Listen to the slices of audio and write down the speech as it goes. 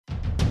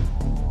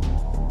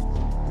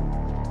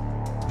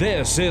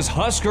This is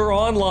Husker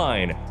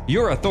Online,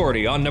 your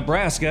authority on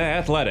Nebraska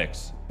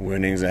athletics.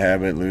 Winning's a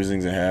habit,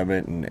 losing's a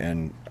habit,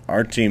 and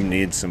our team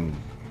needs some.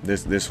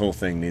 This whole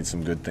thing needs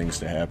some good things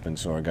to happen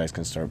so our guys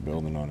can start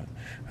building on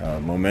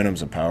it.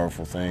 Momentum's a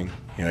powerful thing.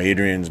 You know,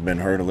 Adrian's been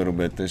hurt a little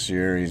bit this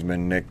year. He's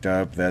been nicked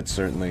up. That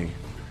certainly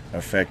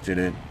affected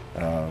it.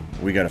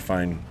 We got to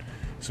find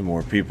some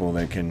more people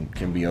that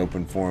can be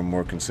open for him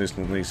more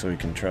consistently so he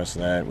can trust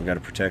that. We got to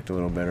protect a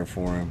little better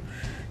for him.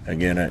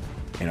 Again,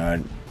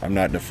 I'm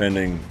not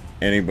defending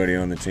anybody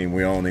on the team.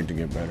 We all need to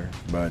get better,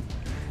 but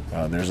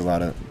there's a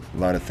lot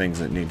of things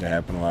that need to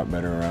happen a lot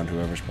better around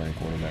whoever's playing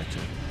quarterback too.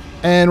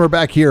 And we're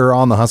back here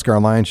on the Husker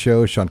Online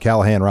Show. Sean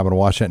Callahan, Robin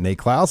Washington, Nate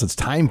Klaus. It's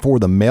time for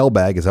the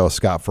mailbag, as I was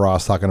Scott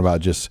Frost talking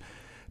about just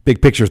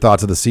big picture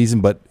thoughts of the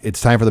season, but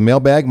it's time for the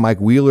mailbag. Mike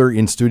Wheeler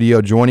in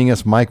studio joining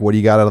us. Mike, what do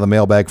you got out of the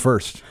mailbag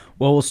first?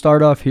 Well, we'll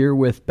start off here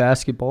with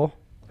basketball.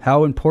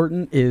 How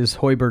important is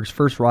Hoiberg's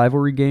first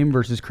rivalry game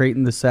versus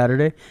Creighton this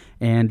Saturday,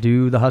 and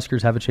do the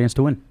Huskers have a chance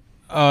to win?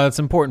 It's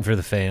important for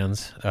the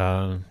fans,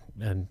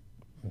 and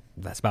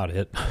that's about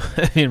it.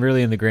 I mean,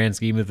 really, in the grand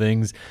scheme of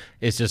things,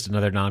 it's just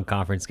another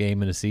non-conference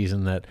game in a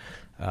season that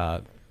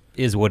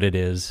is what it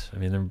is. I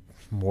mean, they're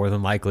more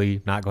than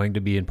likely not going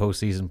to be in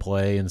postseason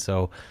play, and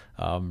so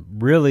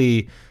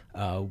really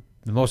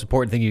the most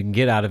important thing you can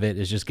get out of it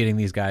is just getting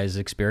these guys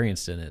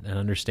experienced in it and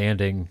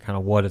understanding kind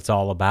of what it's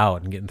all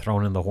about and getting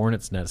thrown in the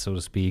hornet's net, so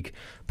to speak,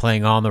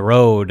 playing on the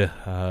road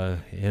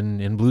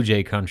in Blue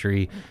Jay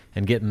country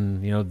and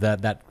getting,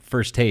 that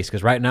first taste.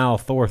 Because right now,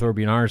 Thor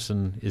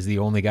Thorbjornarson is the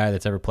only guy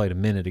that's ever played a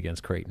minute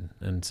against Creighton.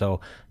 And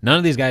so none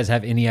of these guys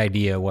have any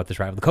idea what this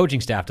rivalry, the coaching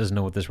staff doesn't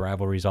know what this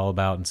rivalry is all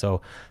about. And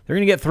so they're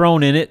going to get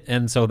thrown in it.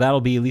 And so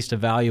that'll be at least a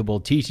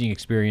valuable teaching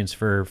experience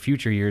for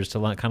future years to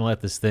kind of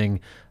let this thing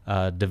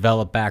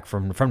develop back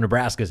from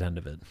Nebraska's end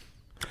of it.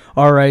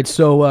 All right,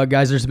 so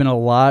guys, there's been a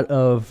lot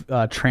of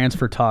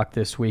transfer talk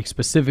this week,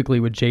 specifically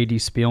with J.D.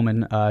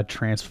 Spielman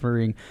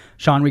transferring.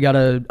 Sean, we got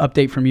an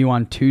update from you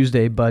on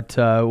Tuesday, but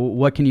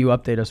what can you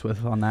update us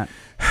with on that?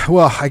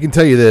 Well, I can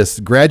tell you this.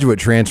 Graduate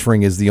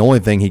transferring is the only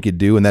thing he could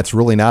do, and that's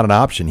really not an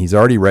option. He's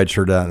already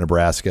redshirted out of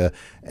Nebraska,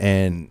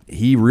 and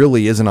he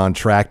really isn't on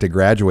track to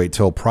graduate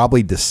till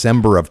probably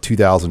December of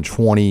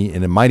 2020,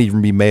 and it might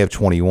even be May of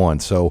 21.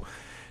 So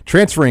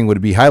transferring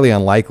would be highly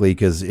unlikely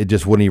because it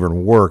just wouldn't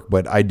even work.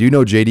 But I do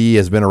know JD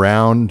has been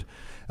around.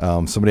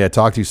 Somebody I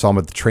talked to saw him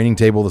at the training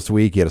table this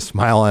week. He had a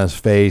smile on his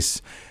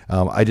face.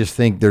 I just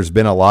think there's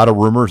been a lot of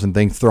rumors and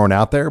things thrown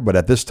out there. But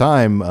at this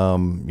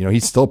time,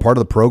 he's still part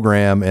of the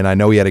program, and I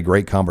know he had a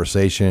great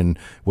conversation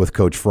with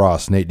Coach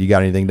Frost. Nate, do you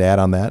got anything to add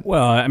on that?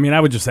 Well, I mean, I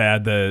would just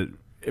add that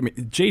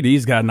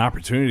JD's got an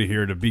opportunity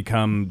here to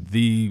become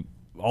the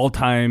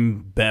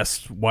all-time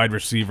best wide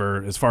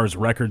receiver as far as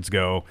records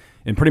go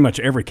in pretty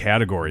much every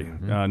category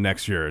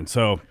next year. And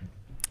so,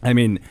 I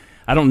mean,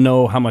 I don't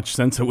know how much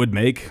sense it would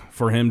make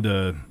for him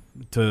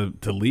to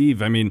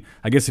leave. I mean,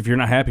 I guess if you're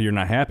not happy, you're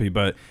not happy.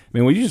 But, I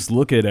mean, when you just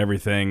look at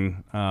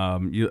everything,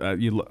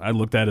 I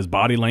looked at his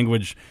body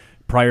language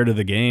prior to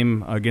the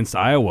game against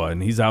Iowa,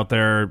 and he's out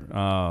there,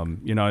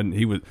 and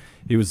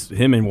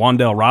him and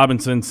Wan'Dale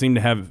Robinson seemed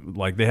to have,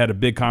 they had a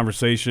big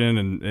conversation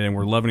and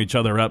were loving each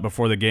other up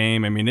before the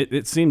game. I mean,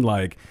 it seemed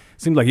like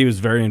he was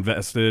very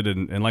invested,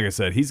 and like I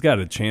said, he's got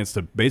a chance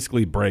to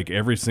basically break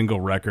every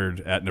single record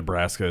at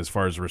Nebraska as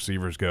far as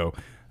receivers go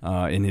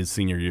in his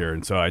senior year.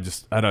 And so I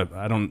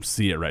don't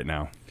see it right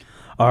now.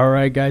 All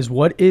right, guys,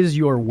 what is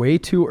your way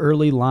too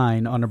early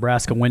line on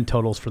Nebraska win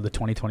totals for the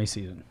 2020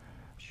 season?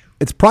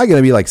 It's probably going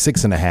to be like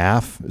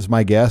 6.5 is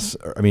my guess.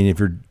 I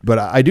mean, but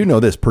I do know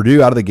this: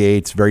 Purdue out of the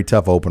gates, very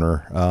tough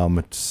opener.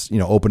 It's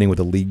opening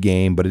with a league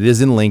game, but it is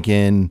in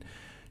Lincoln.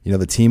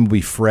 The team will be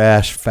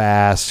fresh,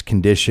 fast,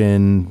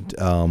 conditioned.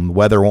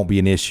 Weather won't be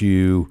an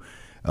issue.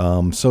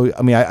 So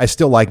I mean, I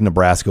still like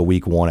Nebraska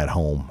week 1 at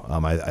home.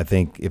 I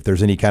think if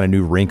there's any kind of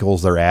new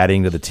wrinkles they're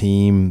adding to the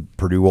team,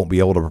 Purdue won't be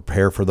able to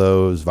prepare for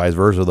those. Vice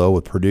versa, though,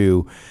 with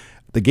Purdue.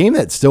 The game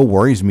that still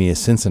worries me is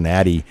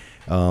Cincinnati.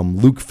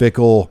 Luke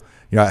Fickell.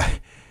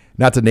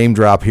 Not to name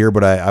drop here,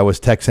 but I was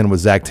texting with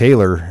Zach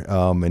Taylor,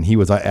 and he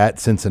was at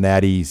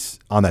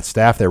Cincinnati's on that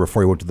staff there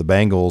before he went to the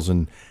Bengals,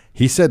 and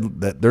he said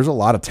that there's a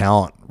lot of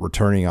talent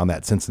returning on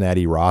that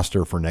Cincinnati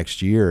roster for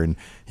next year, and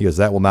he goes,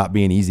 that will not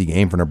be an easy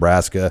game for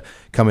Nebraska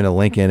coming to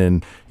Lincoln,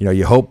 and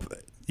you hope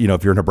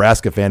if you're a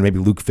Nebraska fan, maybe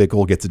Luke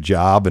Fickell gets a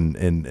job, and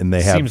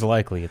they have. Seems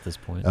likely at this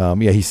point.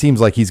 He seems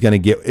like he's going to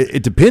get.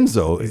 It depends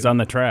though. He's on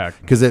the track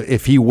because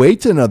if he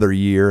waits another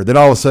year, then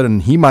all of a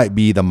sudden he might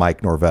be the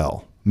Mike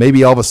Norvell.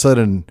 Maybe all of a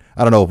sudden,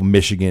 I don't know if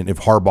Michigan,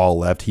 if Harbaugh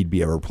left, he'd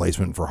be a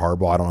replacement for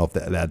Harbaugh. I don't know if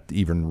that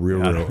even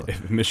real.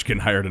 If Michigan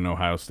hired an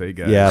Ohio State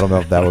guy. Yeah, I don't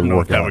know if that would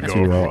work out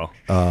too well.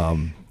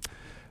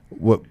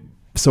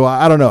 So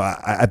I don't know.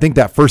 I think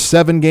that first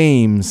 7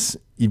 games,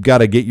 you've got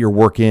to get your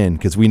work in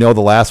because we know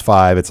the last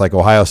 5, it's like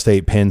Ohio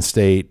State, Penn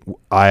State,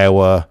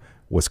 Iowa,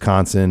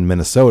 Wisconsin,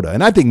 Minnesota.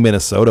 And I think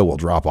Minnesota will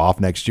drop off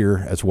next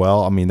year as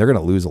well. I mean, they're going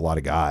to lose a lot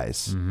of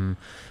guys. Mm-hmm.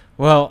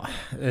 Well,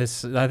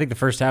 I think the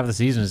first half of the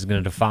season is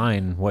going to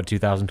define what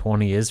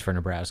 2020 is for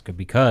Nebraska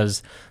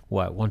because,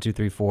 1, 2,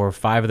 3, 4,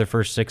 5 of their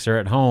first 6 are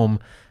at home.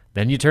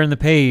 Then you turn the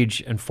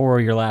page, and 4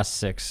 of your last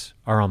 6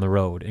 are on the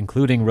road,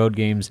 including road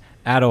games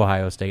at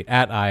Ohio State,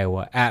 at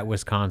Iowa, at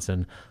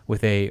Wisconsin,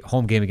 with a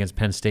home game against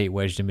Penn State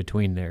wedged in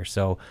between there.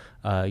 So,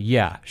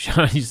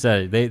 Sean, you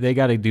said it. They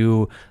got to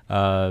do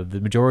the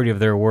majority of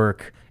their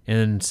work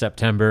in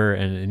September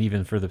and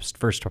even for the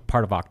first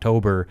part of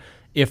October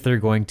if they're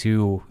going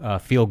to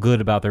feel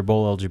good about their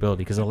bowl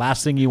eligibility. Because the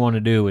last thing you want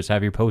to do is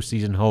have your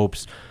postseason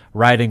hopes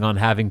riding on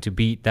having to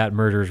beat that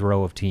murderer's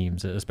row of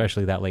teams,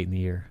 especially that late in the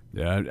year.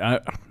 Yeah,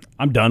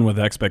 I'm done with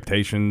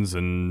expectations,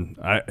 and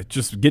I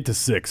just get to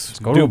 6. Let's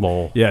go to a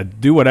bowl. Yeah,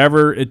 do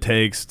whatever it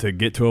takes to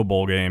get to a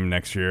bowl game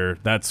next year.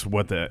 That's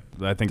what I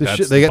think.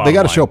 They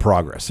got to show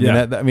progress.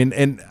 Yeah.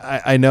 And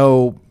I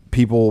know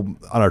people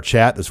on our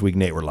chat this week,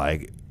 Nate, were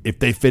like, if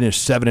they finish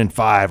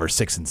 7-5 or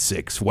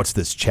 6-6, what's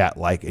this chat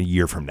like a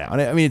year from now? And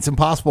I mean, it's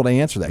impossible to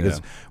answer that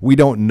because we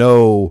don't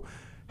know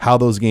how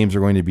those games are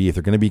going to be, if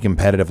they're going to be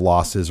competitive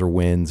losses or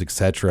wins,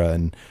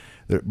 etc.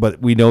 But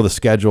we know the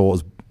schedule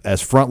is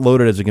as front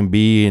loaded as it can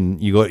be,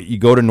 and you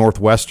go to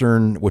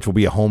Northwestern, which will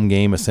be a home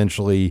game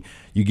essentially.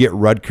 You get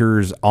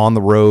Rutgers on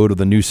the road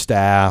with a new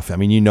staff. I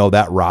mean,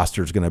 that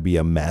roster is going to be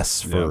a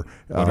mess for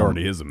it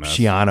already is a mess.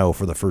 Schiano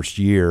for the first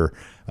year.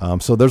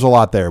 So there's a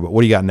lot there. But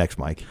what do you got next,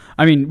 Mike?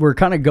 I mean, we're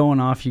kind of going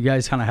off. You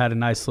guys kind of had a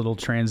nice little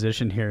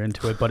transition here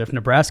into it. But if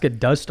Nebraska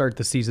does start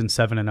the season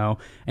 7-0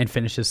 and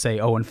finishes, say,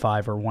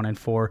 0-5 or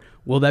 1-4,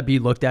 will that be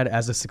looked at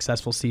as a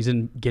successful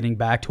season getting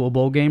back to a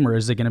bowl game, or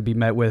is it going to be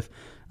met with,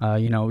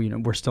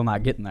 we're still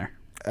not getting there?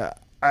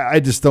 I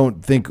just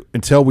don't think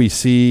until we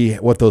see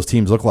what those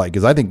teams look like,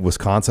 because I think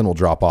Wisconsin will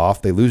drop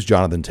off. They lose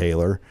Jonathan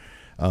Taylor.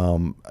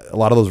 A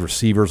lot of those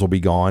receivers will be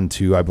gone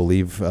too, I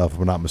believe, if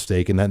I'm not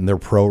mistaken, and they're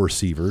pro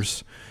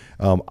receivers.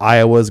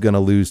 Iowa's going to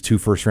lose 2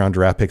 first-round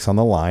draft picks on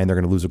the line. They're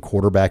going to lose a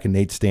quarterback in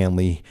Nate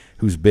Stanley,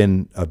 who's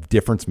been a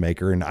difference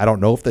maker, and I don't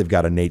know if they've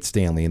got a Nate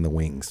Stanley in the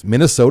wings.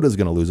 Minnesota's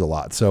going to lose a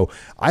lot. So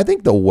I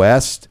think the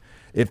West,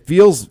 it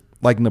feels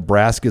like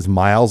Nebraska's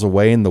miles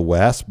away in the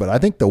West, but I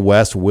think the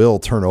West will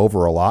turn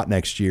over a lot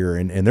next year,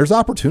 and there's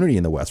opportunity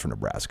in the West for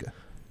Nebraska.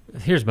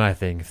 Here's my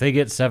thing. If they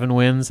get 7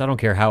 wins, I don't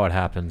care how it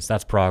happens.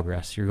 That's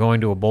progress. You're going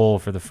to a bowl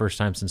for the first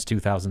time since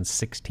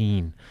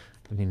 2016.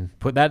 I mean,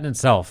 put that in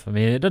itself. I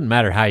mean, it doesn't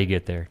matter how you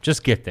get there.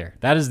 Just get there.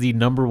 That is the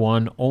number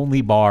one only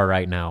bar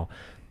right now.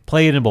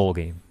 Play in a bowl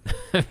game.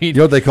 I mean, you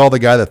know what they call the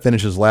guy that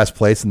finishes last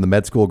place in the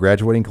med school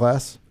graduating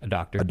class? A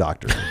doctor. A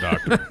doctor.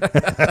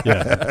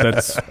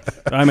 Yeah,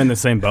 I'm in the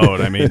same boat.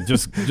 I mean,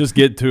 just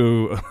get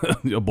to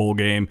a bowl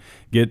game,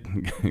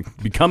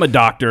 become a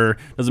doctor.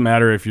 Doesn't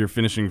matter if you're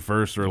finishing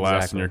first or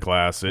last in your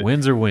class.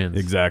 Wins or wins.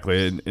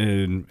 Exactly,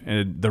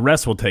 and the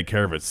rest will take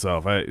care of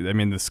itself. I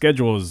mean, the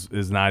schedule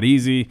is not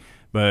easy,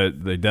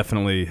 but they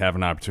definitely have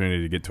an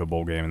opportunity to get to a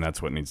bowl game, and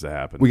that's what needs to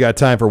happen. We got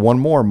time for one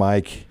more,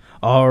 Mike.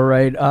 All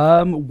right.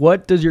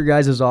 What does your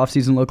guys'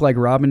 offseason look like?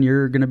 Robin,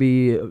 you're going to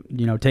be,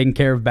 taking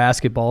care of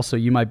basketball, so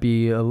you might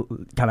be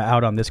kind of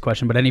out on this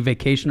question. But any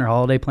vacation or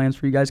holiday plans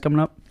for you guys coming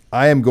up?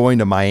 I am going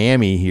to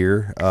Miami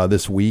here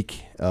this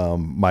week.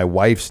 My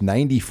wife's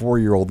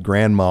 94-year-old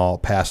grandma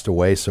passed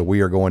away, so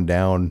we are going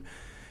down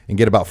and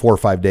get about 4 or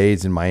 5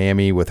 days in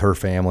Miami with her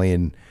family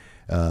and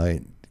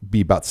be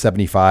about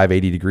 75,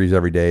 80 degrees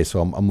every day. So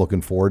I'm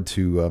looking forward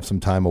to some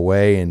time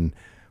away and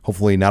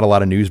hopefully not a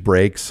lot of news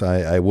breaks.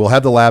 I will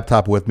have the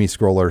laptop with me,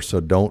 Scroller, so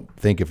don't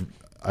think if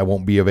I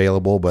won't be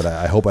available, but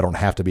I hope I don't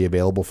have to be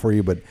available for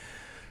you. But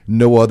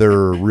no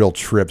other real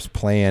trips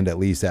planned, at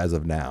least as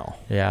of now.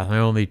 Yeah, my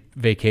only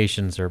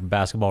vacations are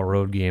basketball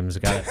road games.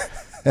 Got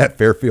at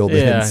Fairfield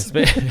Inns.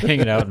 Yeah,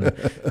 hanging out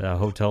in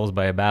hotels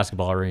by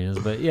basketball arenas.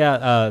 But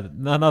yeah,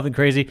 nothing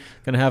crazy.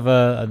 Going to have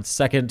a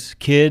second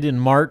kid in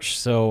March,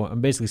 so I'm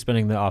basically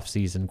spending the off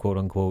season, quote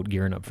unquote,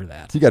 gearing up for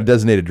that. You got a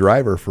designated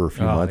driver for a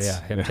few months.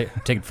 Yeah,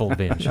 taking full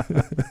advantage.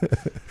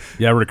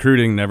 Yeah,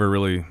 recruiting never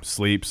really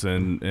sleeps,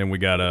 and we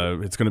got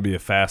it's going to be a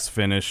fast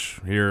finish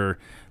here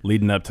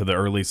leading up to the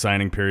early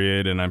signing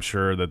period, and I'm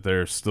sure that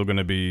there's still going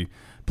to be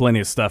plenty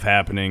of stuff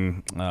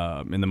happening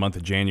in the month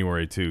of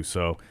January too.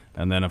 So,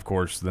 and then of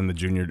course, then the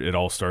junior, it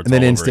all starts. And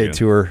then all in-state over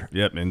tour.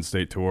 Yep,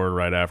 in-state tour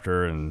right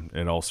after, and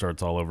it all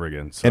starts all over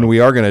again. So. And we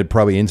are going to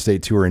probably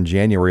in-state tour in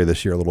January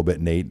this year a little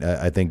bit, Nate.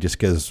 I think just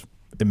because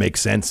it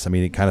makes sense. I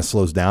mean, it kind of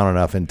slows down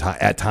enough, and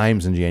at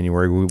times in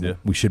January,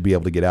 we should be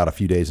able to get out a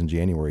few days in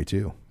January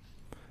too.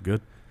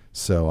 Good.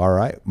 So, all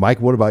right,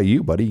 Mike. What about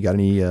you, buddy? You got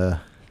any?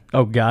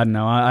 Oh God,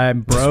 no!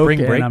 I'm broke, Spring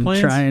break and I'm plans?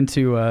 trying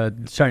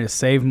to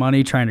save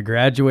money, trying to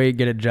graduate,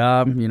 get a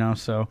job.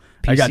 So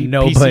I got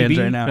no PCB? plans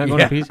right now. Not going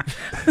to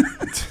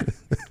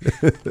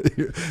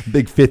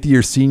Big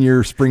 5th-year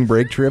senior spring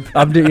break trip.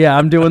 I'm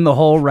doing the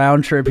whole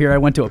round trip here. I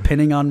went to a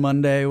pinning on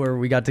Monday where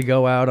we got to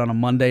go out on a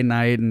Monday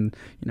night, and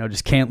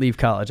just can't leave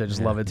college. I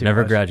just love it too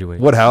Never much.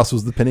 graduate. What house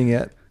was the pinning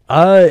at?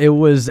 It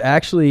was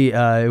actually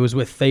it was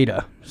with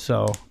Theta.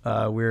 So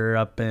we were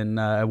up in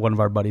one of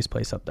our buddies'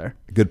 place up there.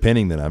 Good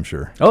pinning then, I'm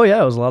sure. Oh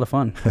yeah, it was a lot of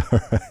fun. All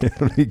right,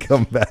 when we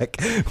come back,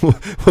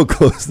 we'll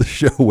close the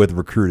show with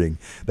recruiting.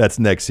 That's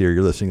next year.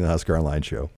 You're listening to the Husker Online Show.